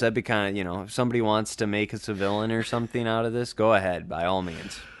 Honestly, that'd be kind of, if somebody wants to make us a villain or something out of this, go ahead, by all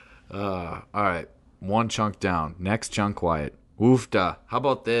means. All right, one chunk down. Next chunk, Wyatt. Oofda. How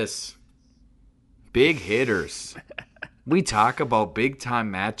about this? Big hitters. We talk about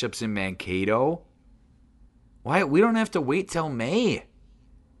big-time matchups in Mankato. Wyatt, we don't have to wait till May.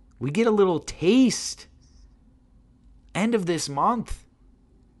 We get a little taste. End of this month.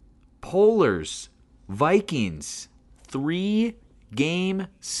 Polars, Vikings, 3-game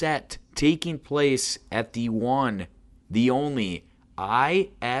set taking place at the one, the only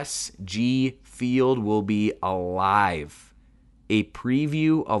ISG Field will be alive. A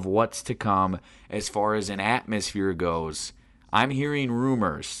preview of what's to come as far as an atmosphere goes. I'm hearing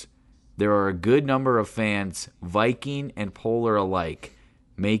rumors. There are a good number of fans, Viking and Polar alike,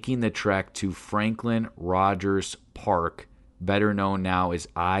 making the trek to Franklin Rogers Park, better known now as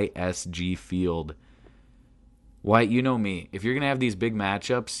ISG Field. Wyatt, you know me. If you're going to have these big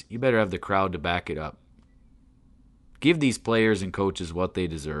matchups, you better have the crowd to back it up. Give these players and coaches what they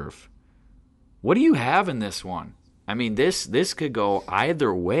deserve. What do you have in this one? I mean, this could go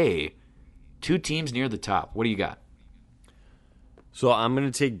either way. Two teams near the top. What do you got? So I'm going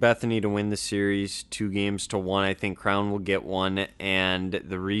to take Bethany to win the series 2-1. I think Crown will get one, and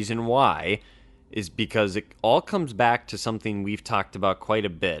the reason why is because it all comes back to something we've talked about quite a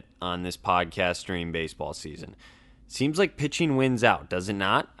bit on this podcast during baseball season. Seems like pitching wins out, does it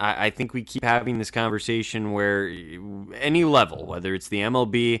not? I think we keep having this conversation where any level, whether it's the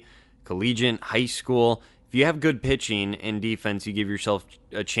MLB, collegiate, high school, if you have good pitching and defense, you give yourself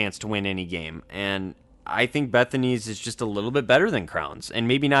a chance to win any game. And I think Bethany's is just a little bit better than Crown's, and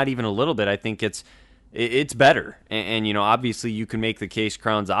maybe not even a little bit. I think it's better. And obviously you can make the case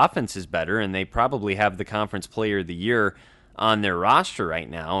Crown's offense is better, and they probably have the Conference Player of the Year on their roster right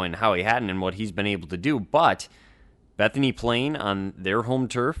now, and Howie Hatton and what he's been able to do. But Bethany playing on their home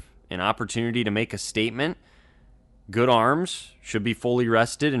turf, an opportunity to make a statement, good arms, should be fully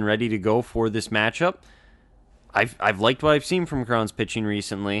rested and ready to go for this matchup. I've liked what I've seen from Crown's pitching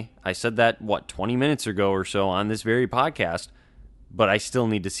recently. I said that, 20 minutes ago or so on this very podcast, but I still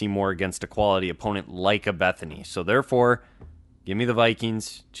need to see more against a quality opponent like a Bethany. So therefore, give me the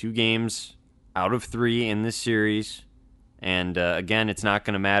Vikings, 2 games out of 3 in this series. And again, it's not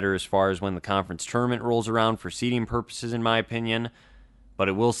going to matter as far as when the conference tournament rolls around for seeding purposes, in my opinion, but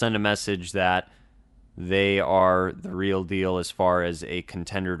it will send a message that they are the real deal as far as a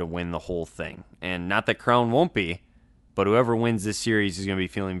contender to win the whole thing. And not that Crown won't be, but whoever wins this series is going to be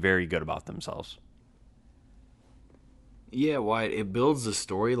feeling very good about themselves. Yeah, Wyatt, it builds the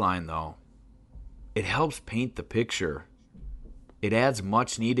storyline, though. It helps paint the picture. It adds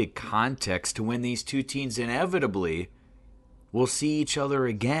much-needed context to when these two teams inevitably will see each other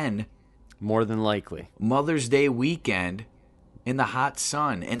again. More than likely. Mother's Day weekend in the hot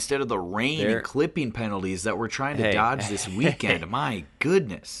sun instead of the rain and clipping penalties that we're trying to dodge this weekend. My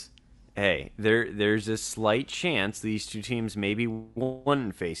goodness. Hey, there's a slight chance these two teams maybe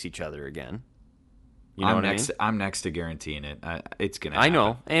wouldn't face each other again. You know I'm next to guaranteeing it. It's going to happen.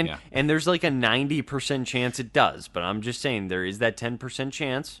 I know. And there's like a 90% chance it does, but I'm just saying there is that 10%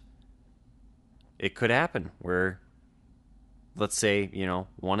 chance it could happen where, let's say,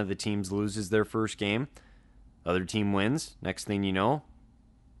 one of the teams loses their first game, other team wins. Next thing you know,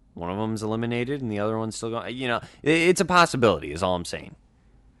 one of them's eliminated and the other one's still going. It's a possibility is all I'm saying.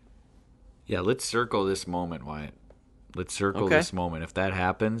 Yeah, let's circle this moment, Wyatt. Let's circle this moment. If that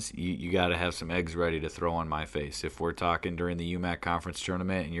happens, you got to have some eggs ready to throw on my face. If we're talking during the UMAC conference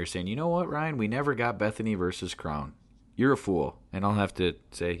tournament and you're saying, you know what, Ryan, we never got Bethany versus Crown. You're a fool. And I'll have to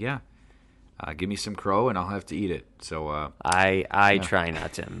say, yeah, give me some crow and I'll have to eat it. So I try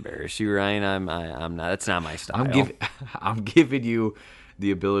not to embarrass you, Ryan. I'm not. That's not my style. I'm giving you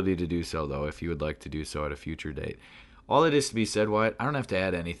the ability to do so, though, if you would like to do so at a future date. All that is to be said, Wyatt, I don't have to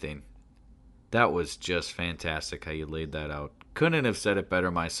add anything. That was just fantastic how you laid that out. Couldn't have said it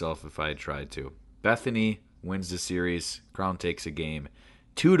better myself if I had tried to. Bethany wins the series. Crown takes a game.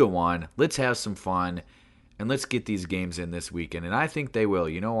 2-1. Let's have some fun, and let's get these games in this weekend. And I think they will.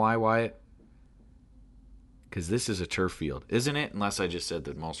 You know why, Wyatt? Because this is a turf field, isn't it? Unless I just said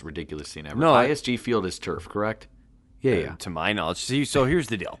the most ridiculous thing ever. No, ISG Field is turf, correct? Yeah. To my knowledge. See, so here's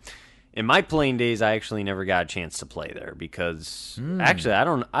the deal. In my playing days, I actually never got a chance to play there because actually I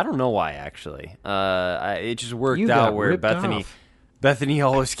don't know why actually. It just worked out where Bethany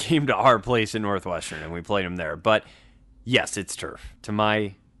always came to our place in Northwestern and we played them there. But yes, it's turf. To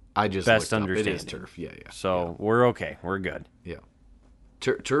my best understanding, it is turf. Yeah. So we're okay. We're good. Yeah.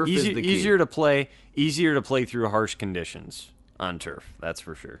 Turf is the key. Easier to play through harsh conditions on turf. That's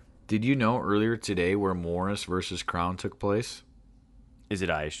for sure. Did you know earlier today where Morris versus Crown took place? Is it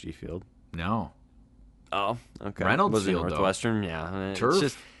ISG Field? No. Oh, okay. Reynolds Field, Northwestern, though. Yeah.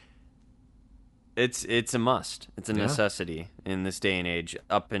 Turf. It's a must. It's a necessity in this day and age.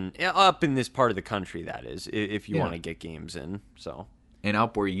 Up in this part of the country, that is, if you want to get games in. So. And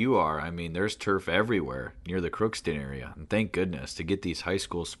up where you are, I mean, there's turf everywhere near the Crookston area. And thank goodness to get these high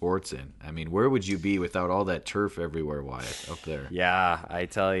school sports in. I mean, where would you be without all that turf everywhere, Wyatt, up there? Yeah, I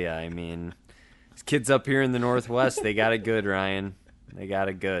tell you. I mean, these kids up here in the Northwest, they got it good, Ryan. They got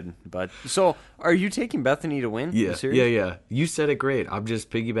it good. But so, are you taking Bethany to win the series? Yeah. You said it great. I'm just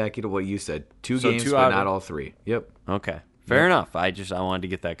piggybacking to what you said. Two games, but not all 3. Yep. Okay. Fair enough. I wanted to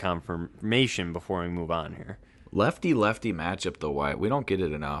get that confirmation before we move on here. Lefty-lefty matchup, though, Wyatt. We don't get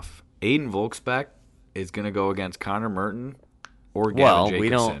it enough. Aiden Volksbeck is going to go against Connor Merton or Gavin Jacobson. We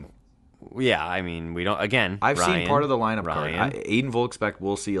don't. Yeah, I mean, we don't. Again, I've seen part of the lineup card. Aiden Volksbeck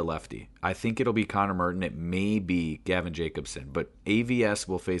will see a lefty. I think it'll be Connor Merton. It may be Gavin Jacobson, but AVS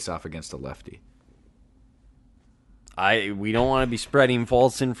will face off against a lefty. We don't want to be spreading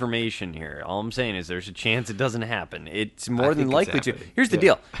false information here. All I'm saying is there's a chance it doesn't happen. It's more than likely to. Here's the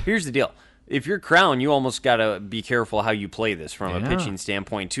deal. If you're Crown, you almost got to be careful how you play this from a pitching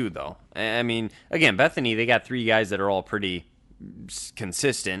standpoint too, though. I mean, again, Bethany, they got 3 guys that are all pretty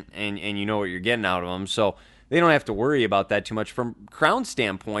consistent, and you know what you're getting out of them, so they don't have to worry about that too much. From Crown's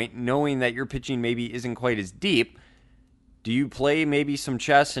standpoint, knowing that your pitching maybe isn't quite as deep, do you play maybe some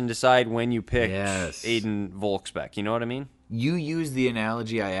chess and decide when you pick Aiden Volksbeck? You know what I mean? You use the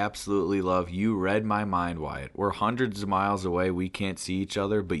analogy I absolutely love. You read my mind, Wyatt. We're hundreds of miles away. We can't see each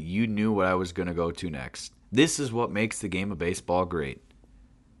other, but you knew what I was going to go to next. This is what makes the game of baseball great.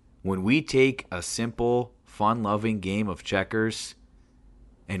 When we take a simple, fun-loving game of checkers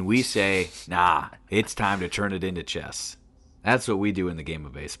and we say, nah, it's time to turn it into chess. That's what we do in the game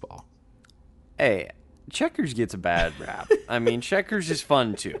of baseball. Hey, checkers gets a bad rap. I mean, checkers is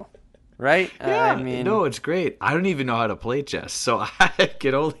fun too. Right? Yeah, I mean, no, it's great. I don't even know how to play chess, so I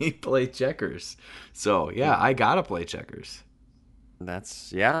can only play checkers. So, yeah, I got to play checkers.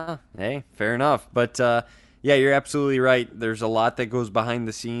 Hey, fair enough. But, yeah, you're absolutely right. There's a lot that goes behind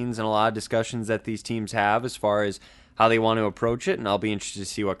the scenes and a lot of discussions that these teams have as far as how they want to approach it, and I'll be interested to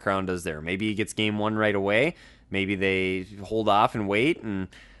see what Crown does there. Maybe he gets game one right away. Maybe they hold off and wait, and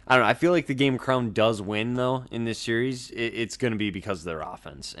I don't know. I feel like the game Crown does win, though, in this series. It's going to be because of their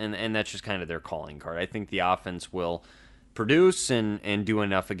offense, and that's just kind of their calling card. I think the offense will produce and do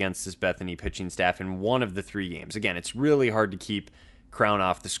enough against this Bethany pitching staff in one of the 3 games. Again, it's really hard to keep Crown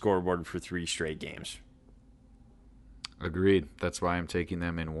off the scoreboard for 3 straight games. Agreed. That's why I'm taking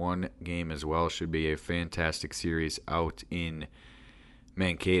them in one game as well. Should be a fantastic series out in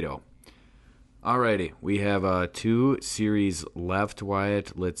Mankato. Alrighty, we have 2 series left,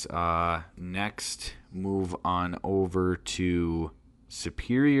 Wyatt. Let's next move on over to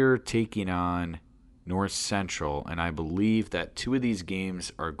Superior taking on North Central, and I believe that 2 of these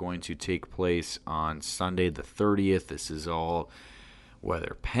games are going to take place on Sunday the 30th. This is all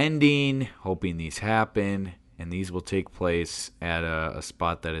weather pending, hoping these happen, and these will take place at a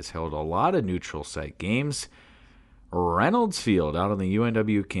spot that has held a lot of neutral site games. Reynolds Field out on the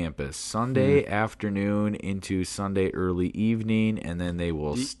UNW campus, Sunday afternoon into Sunday early evening, and then they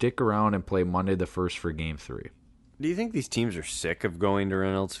will stick around and play Monday the 1st for Game 3. Do you think these teams are sick of going to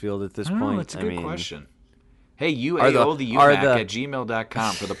Reynolds Field at this point? Oh, that's a good question. Hey, UAO the UMAC at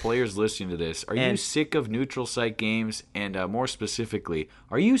gmail.com for the players listening to this. Are you sick of neutral site games? And more specifically,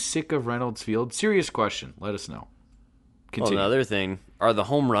 are you sick of Reynolds Field? Serious question. Let us know. Continue. Well, another thing, are the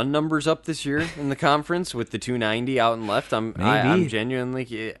home run numbers up this year in the conference with the 290 out and left? I'm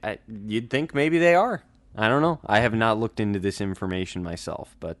genuinely, you'd think maybe they are. I don't know. I have not looked into this information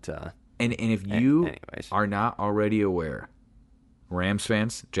myself, but and if you are not already aware, Rams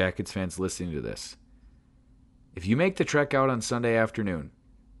fans, Jackets fans listening to this, if you make the trek out on Sunday afternoon,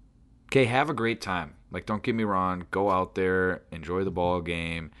 okay, have a great time. Like, don't get me wrong, go out there, enjoy the ball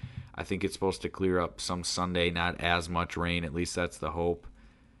game. I think it's supposed to clear up some Sunday, not as much rain. At least that's the hope.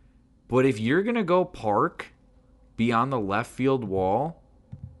 But if you're going to go park beyond the left field wall,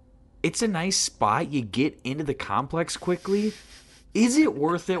 it's a nice spot. You get into the complex quickly. Is it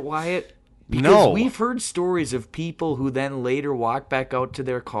worth it, Wyatt? Because we've heard stories of people who then later walk back out to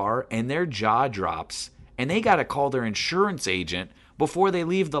their car and their jaw drops and they got to call their insurance agent before they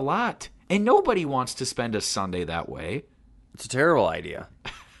leave the lot. And nobody wants to spend a Sunday that way. It's a terrible idea.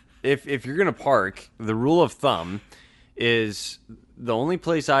 If you're going to park, the rule of thumb is the only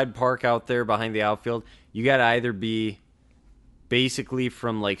place I'd park out there behind the outfield, you got to either be basically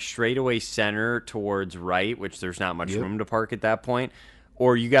from like straightaway center towards right, which there's not much room to park at that point,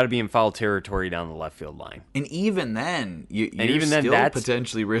 or you got to be in foul territory down the left field line. And even then, you're still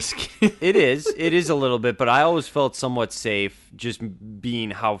potentially risky. It is a little bit, but I always felt somewhat safe just being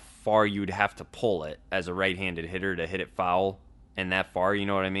how far you'd have to pull it as a right-handed hitter to hit it foul and that far, you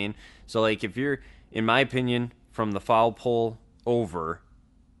know what I mean? So, like, if you're, in my opinion, from the foul pole over,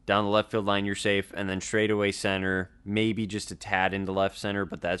 down the left field line, you're safe, and then straightaway center, maybe just a tad into left center,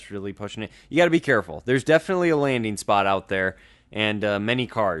 but that's really pushing it. You got to be careful. There's definitely a landing spot out there, and many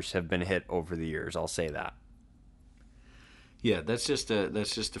cars have been hit over the years, I'll say that. Yeah, that's just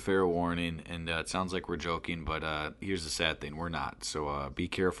a fair warning, and it sounds like we're joking, but here's the sad thing: we're not. So be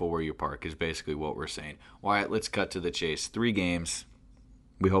careful where you park is basically what we're saying. Wyatt, let's cut to the chase. 3 games.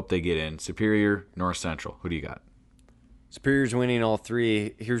 We hope they get in. Superior, North Central. Who do you got? Superior's winning all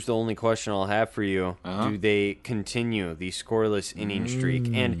 3. Here's the only question I'll have for you. Do they continue the scoreless inning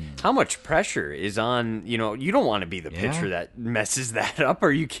streak? And how much pressure is on, you don't want to be the pitcher that messes that up.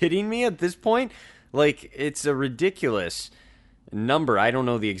 Are you kidding me at this point? Like, it's a ridiculous number. I don't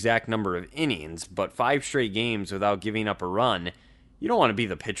know the exact number of innings, but 5 straight games without giving up a run. You don't want to be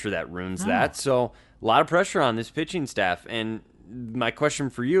the pitcher that ruins that. So a lot of pressure on this pitching staff. And my question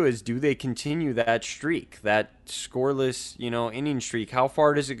for you is, do they continue that streak, that scoreless, inning streak? How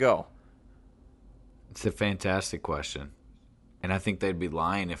far does it go? It's a fantastic question. And I think they'd be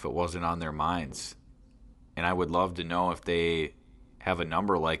lying if it wasn't on their minds. And I would love to know if they have a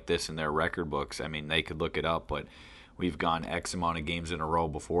number like this in their record books. I mean, they could look it up, but we've gone X amount of games in a row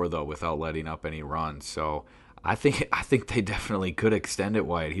before, though, without letting up any runs. So I think they definitely could extend it,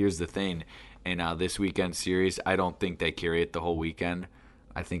 Wyatt. Here's the thing. In this weekend series, I don't think they carry it the whole weekend.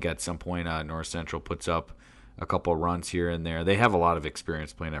 I think at some point North Central puts up a couple of runs here and there. They have a lot of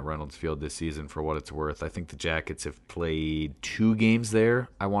experience playing at Reynolds Field this season for what it's worth. I think the Jackets have played 2 games there,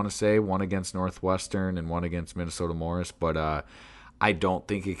 I want to say, one against Northwestern and one against Minnesota Morris, but I don't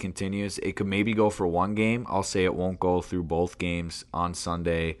think it continues. It could maybe go for 1 game. I'll say it won't go through both games on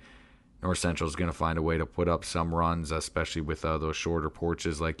Sunday. North Central is going to find a way to put up some runs, especially with those shorter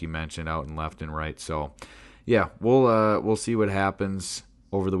porches like you mentioned out and left and right. So, yeah, we'll see what happens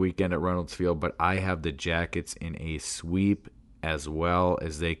over the weekend at Reynolds Field, but I have the Jackets in a sweep as well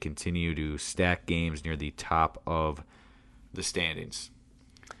as they continue to stack games near the top of the standings.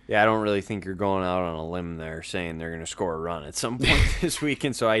 Yeah, I don't really think you're going out on a limb there saying they're going to score a run at some point this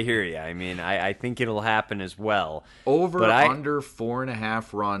weekend, so I hear you. I mean, I think it'll happen as well. Under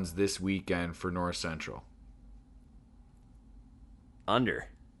 4.5 runs this weekend for North Central. Under.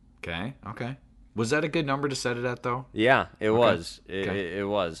 Okay. Was that a good number to set it at, though? Yeah, it was. Okay. It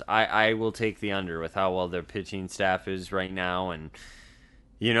was. I will take the under with how well their pitching staff is right now, and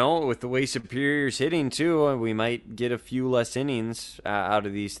with the way Superior's hitting too, we might get a few less innings out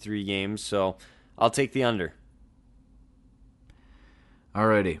of these 3 games. So I'll take the under.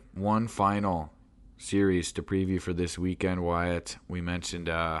 Alrighty, one final series to preview for this weekend, Wyatt. We mentioned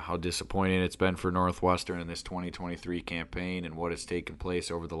how disappointing it's been for Northwestern in this 2023 campaign and what has taken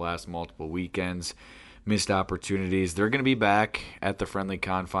place over the last multiple weekends. Missed opportunities. They're going to be back at the friendly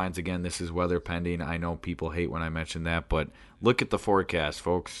confines again. This is weather pending. I know people hate when I mention that, but look at the forecast,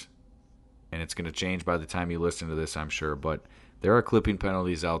 folks. And it's going to change by the time you listen to this, I'm sure. But there are clipping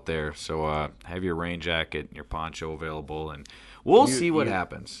penalties out there, so have your rain jacket and your poncho available, and we'll see what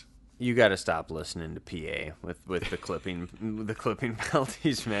happens. You got to stop listening to PA with the clipping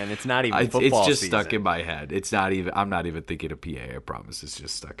penalties, man. It's not even football It's just season. stuck in my head. It's not even. I'm not even thinking of PA. I promise. It's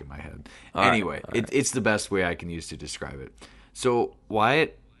just stuck in my head. All anyway, right. It's the best way I can use to describe it. So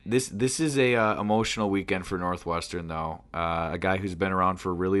Wyatt, this is a emotional weekend for Northwestern, though. A guy who's been around for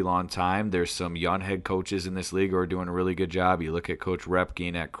a really long time. There's some young head coaches in this league who are doing a really good job. You look at Coach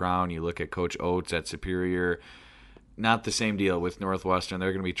Repke at Crown. You look at Coach Oates at Superior. Not the same deal with Northwestern.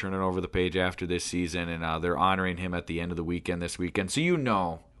 They're going to be turning over the page after this season, and they're honoring him at the end of the weekend this weekend.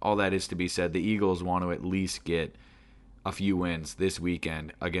 So all that is to be said. The Eagles want to at least get a few wins this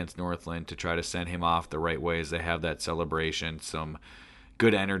weekend against Northland to try to send him off the right way as they have that celebration. Some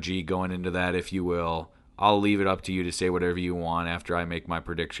good energy going into that, if you will. I'll leave it up to you to say whatever you want after I make my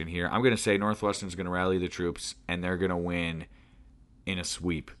prediction here. I'm going to say Northwestern's going to rally the troops, and they're going to win in a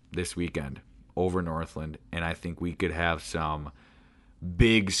sweep this weekend over Northland, and I think we could have some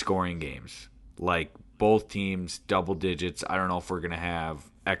big scoring games, like both teams double digits. I don't know if we're going to have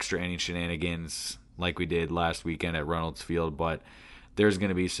extra inning shenanigans like we did last weekend at Reynolds Field, but there's going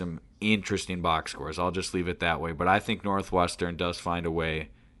to be some interesting box scores. I'll just leave it that way, but I think Northwestern does find a way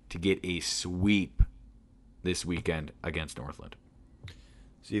to get a sweep this weekend against Northland.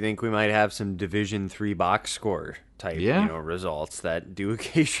 So you think we might have some Division III box score type results that do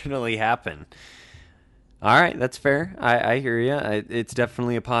occasionally happen? All right, that's fair. I hear you. It's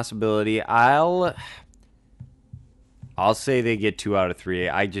definitely a possibility. I'll say they get 2 out of 3.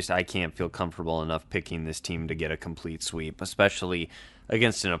 I can't feel comfortable enough picking this team to get a complete sweep, especially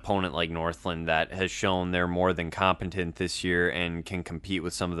against an opponent like Northland that has shown they're more than competent this year and can compete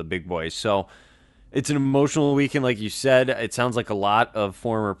with some of the big boys. So it's an emotional weekend, like you said. It sounds like a lot of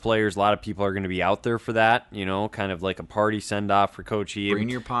former players, a lot of people are going to be out there for that, kind of like a party send-off for Coach Ebe. Bring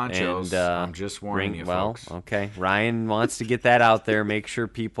your ponchos. And, I'm just warning you, folks. Okay. Ryan wants to get that out there, make sure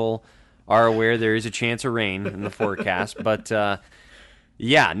people are aware there is a chance of rain in the forecast. But, I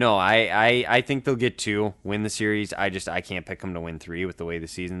think they'll get 2, win the series. I can't pick them to win 3 with the way the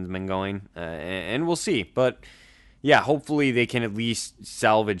season's been going, and we'll see. But yeah, hopefully they can at least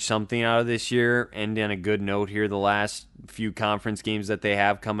salvage something out of this year, end on a good note here the last few conference games that they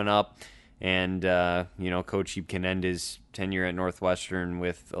have coming up. And, Coach Ebe can end his tenure at Northwestern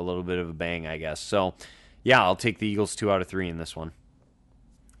with a little bit of a bang, I guess. So, yeah, I'll take the Eagles 2 out of 3 in this one.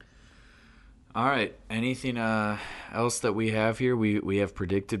 All right. Anything else that we have here? We have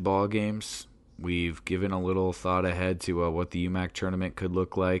predicted ball games. We've given a little thought ahead to what the UMAC tournament could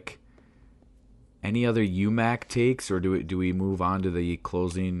look like. Any other UMAC takes, or do we move on to the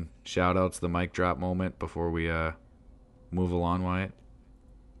closing shout-outs, the mic drop moment before we move along, Wyatt?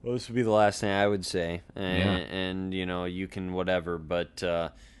 Well, this would be the last thing I would say, and you can whatever, but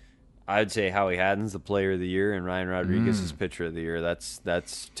I'd say Howie Haddon's the player of the year, and Ryan Rodriguez is pitcher of the year.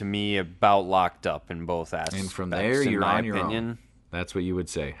 That's to me about locked up in both aspects. And from there, you're on your own. That's what you would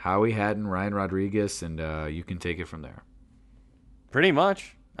say. Howie Hatton, Ryan Rodriguez, and you can take it from there. Pretty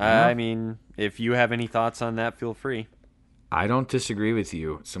much. Yeah. I mean, if you have any thoughts on that, feel free. I don't disagree with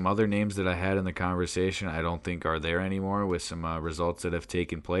you. Some other names that I had in the conversation I don't think are there anymore with some results that have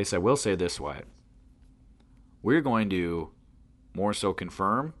taken place. I will say this, Wyatt. We're going to more so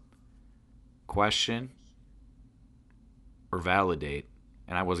confirm, question, or validate.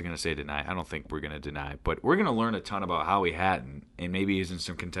 And I wasn't going to say deny. I don't think we're going to deny. But we're going to learn a ton about Howie Hatton and maybe using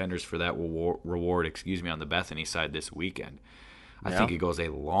some contenders for that reward, on the Bethany side this weekend. I think it goes a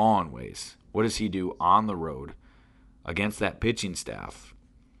long ways. What does he do on the road against that pitching staff?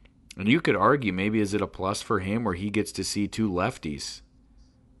 And you could argue maybe is it a plus for him where he gets to see two lefties?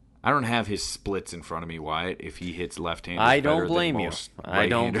 I don't have his splits in front of me, Wyatt, if he hits left-handed. I don't blame you. I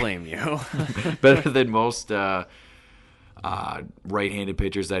don't blame you. Better than most right-handed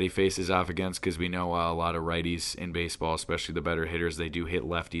pitchers that he faces off against, because we know a lot of righties in baseball, especially the better hitters, they do hit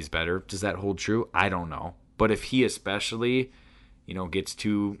lefties better. Does that hold true? I don't know. But if he especially, gets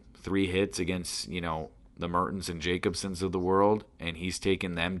 2-3 hits against, the Mertens and Jacobsons of the world, and he's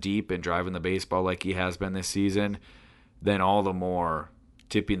taking them deep and driving the baseball like he has been this season, then all the more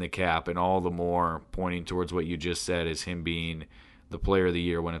tipping the cap and all the more pointing towards what you just said is him being the player of the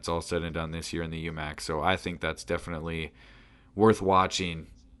year when it's all said and done this year in the UMAC. So I think that's definitely worth watching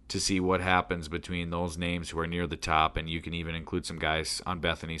to see what happens between those names who are near the top, and you can even include some guys on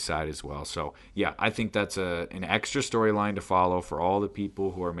Bethany's side as well. So, yeah, I think that's an extra storyline to follow for all the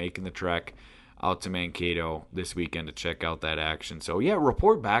people who are making the trek out to Mankato this weekend to check out that action. So, yeah,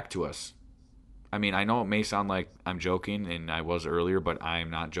 report back to us. I mean, I know it may sound like I'm joking, and I was earlier, but I am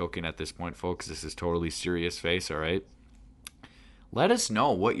not joking at this point, folks. This is totally serious face, all right? Let us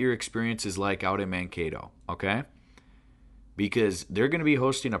know what your experience is like out in Mankato, okay? Because they're going to be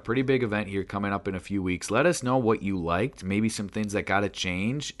hosting a pretty big event here coming up in a few weeks. Let us know what you liked, maybe some things that got to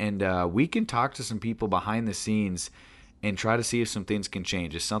change, and we can talk to some people behind the scenes and try to see if some things can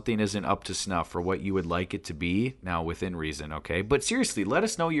change. If something isn't up to snuff for what you would like it to be, now within reason, okay? But seriously, let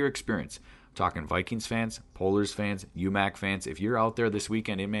us know your experience. I'm talking Vikings fans, Polars fans, UMAC fans. If you're out there this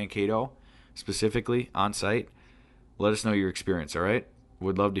weekend in Mankato, specifically on site, let us know your experience, all right?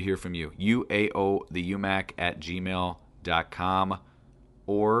 Would love to hear from you. uaotheumac@gmail.com,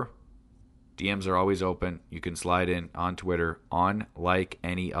 or DMs are always open. You can slide in on Twitter, on like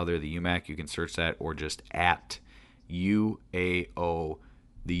any other the UMAC. You can search that, or just at UAO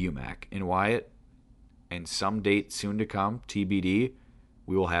the UMAC. And Wyatt, and some date soon to come, TBD,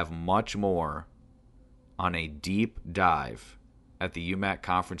 we will have much more on a deep dive at the UMAC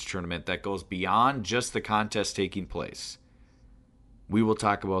Conference Tournament that goes beyond just the contest taking place. We will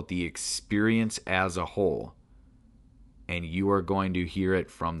talk about the experience as a whole, and you are going to hear it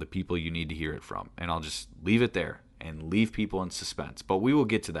from the people you need to hear it from. And I'll just leave it there and leave people in suspense. But we will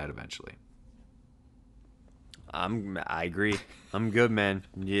get to that eventually. I agree. I'm good, man.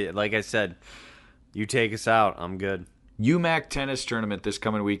 Yeah, like I said, you take us out. I'm good. UMAC tennis tournament this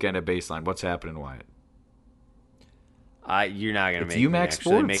coming weekend at Baseline. What's happening, Wyatt? You're not gonna it's make UMAC me actually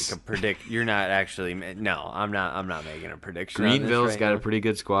sports. make a predict. You're not actually. No, I'm not. I'm not making a prediction. Greenville's got now. a pretty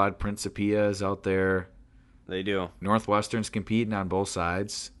good squad. Principia is out there. They do. Northwestern's competing on both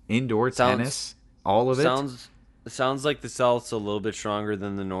sides. Indoor tennis, all of it. Sounds like the South's a little bit stronger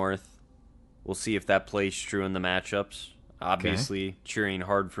than the North. We'll see if that plays true in the matchups. Obviously, cheering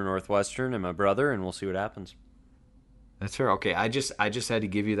hard for Northwestern and my brother, and we'll see what happens. That's fair. Okay, I just had to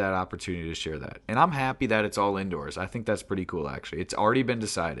give you that opportunity to share that. And I'm happy that it's all indoors. I think that's pretty cool, actually. It's already been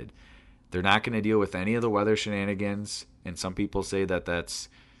decided. They're not going to deal with any of the weather shenanigans, and some people say that that's,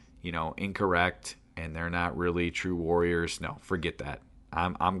 incorrect, and they're not really true warriors. No, forget that.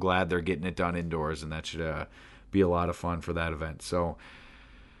 I'm glad they're getting it done indoors, and that should be a lot of fun for that event. So,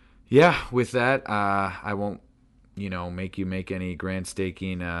 yeah, with that, I won't make you make any grand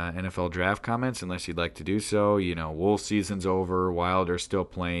staking NFL draft comments unless you'd like to do so. Wolves season's over. Wild are still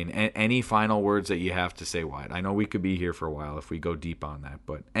playing. Any final words that you have to say, Wyatt? I know we could be here for a while if we go deep on that,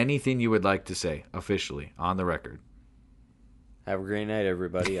 but anything you would like to say officially on the record? Have a great night,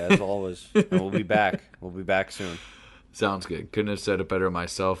 everybody, as always. And we'll be back. We'll be back soon. Sounds good. Couldn't have said it better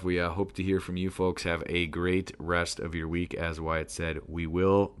myself. We hope to hear from you folks. Have a great rest of your week. As Wyatt said, we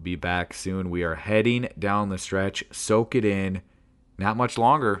will be back soon. We are heading down the stretch. Soak it in. Not much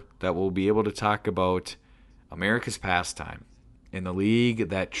longer that we'll be able to talk about America's pastime in the league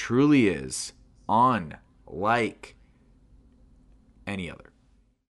that truly is unlike any other.